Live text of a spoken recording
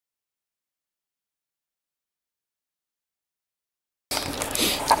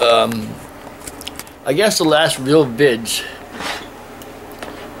I guess the last real vids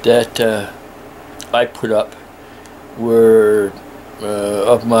that I put up were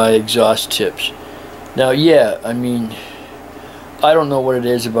of my exhaust tips. Now, yeah, I mean, I don't know what it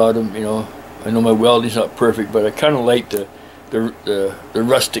is about them, you know. I know my welding's not perfect, but I kind of like the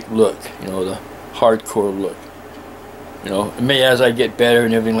rustic look, you know, the hardcore look. You know, maybe as I get better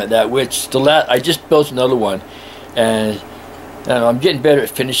and everything like that, which I just built another one, and I don't know, I'm getting better at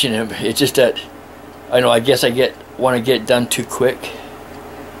finishing them. It's just that, I know, I guess I want to get it done too quick.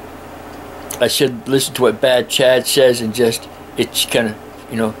 I should listen to what Bad Chad says and just, it's kind of,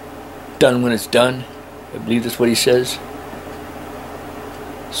 you know, done when it's done. I believe that's what he says.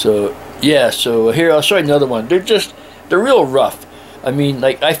 So, yeah, so here, I'll show you another one. They're real rough. I mean,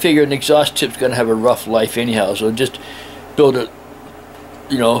 like, I figure an exhaust tip's going to have a rough life anyhow, so just build a,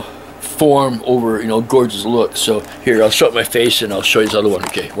 you know, form over, you know, gorgeous look. So, here, I'll show up my face and I'll show you this other one.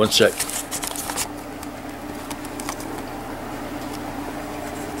 Okay, one sec.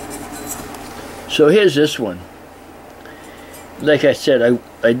 So here's this one. Like I said,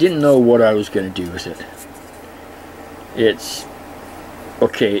 I didn't know what I was going to do with it. It's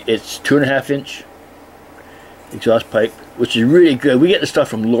 2.5 inch exhaust pipe, which is really good. We get the stuff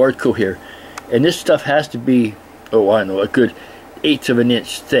from Lordco here, and this stuff has to be, oh, I know, a good 1/8 of an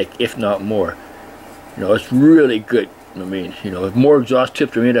inch thick, if not more. You know, it's really good. I mean, you know, if more exhaust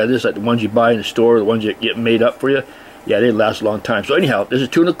tips are made out of this, like the ones you buy in the store, the ones that get made up for you, yeah, they last a long time. So anyhow, this is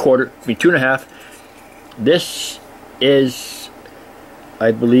 2.25, I mean 2.5. This is,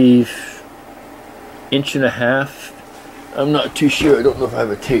 I believe, 1.5 inches. I'm not too sure. I don't know if I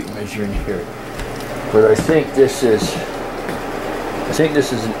have a tape measure in here, but I think this is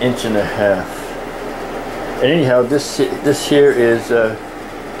 1.5 inches. And anyhow, this here is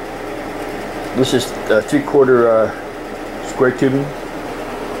this is 3/4 square tubing,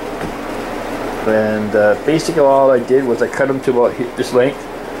 and basically all I did was I cut them to about this length.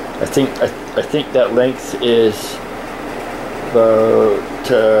 I think that length is about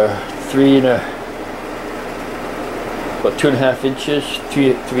 2.5 inches,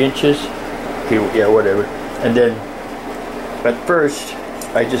 3 inches. Okay, yeah, whatever. And then at first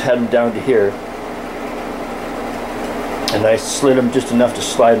I just had them down to here, and I slid them just enough to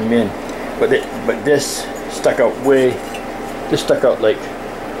slide them in. But this stuck out like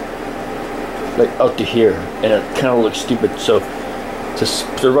out to here, and it kind of looks stupid. So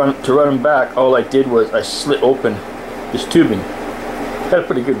to run them back, all I did was I slit open this tubing. Had a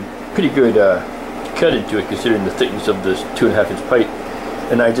pretty good cut into it considering the thickness of this 2.5 inch pipe,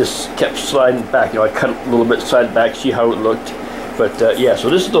 and I just kept sliding back. You know, I cut a little bit, slide back, see how it looked. But yeah, so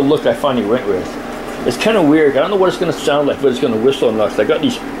this is the look I finally went with. It's kind of weird. I don't know what it's going to sound like, but it's going to whistle or not. I got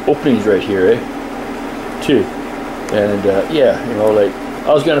these openings right here, too. And yeah, you know, like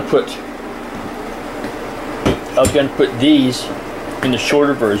I was going to put these in the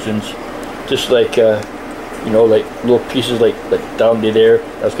shorter versions, just like you know, like little pieces like down to there.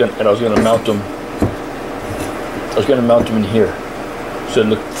 I was going to mount them. I was going to mount them in here, so in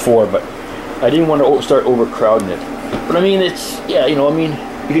the 4, but I didn't want to start overcrowding it. But I mean, it's, yeah, you know, I mean,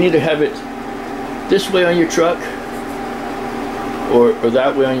 you can either have it this way on your truck or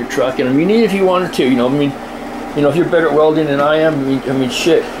that way on your truck, and I mean, if you wanted to, you know, I mean, you know, if you're better at welding than I am, I mean,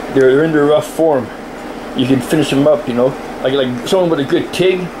 shit, they're in their rough form. You can finish them up, you know, like someone with a good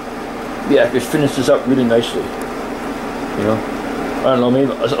TIG, yeah, could finish this up really nicely. You know, I don't know,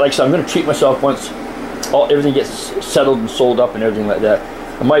 maybe, like I said, I'm going to treat myself once everything gets settled and sold up and everything like that.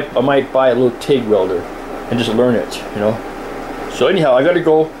 I might buy a little TIG welder and just learn it, you know. So anyhow, I got to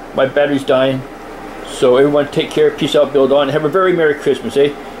go. My battery's dying. So everyone take care, peace out, build on, have a very Merry Christmas,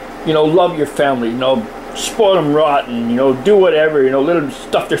 eh? You know, love your family, you know, spoil them rotten, you know, do whatever, you know, let them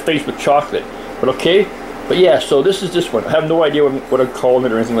stuff their face with chocolate. But okay? But yeah, so this is this one. I have no idea what I'm calling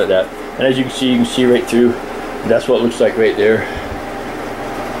it or anything like that. And as you can see right through. That's what it looks like right there.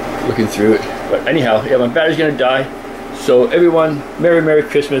 Looking through it. But anyhow, yeah, my battery's gonna die. So everyone, Merry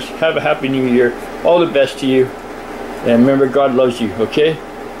Christmas. Have a Happy New Year. All the best to you. And remember, God loves you, okay?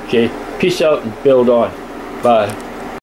 Okay, peace out and build on. Bye.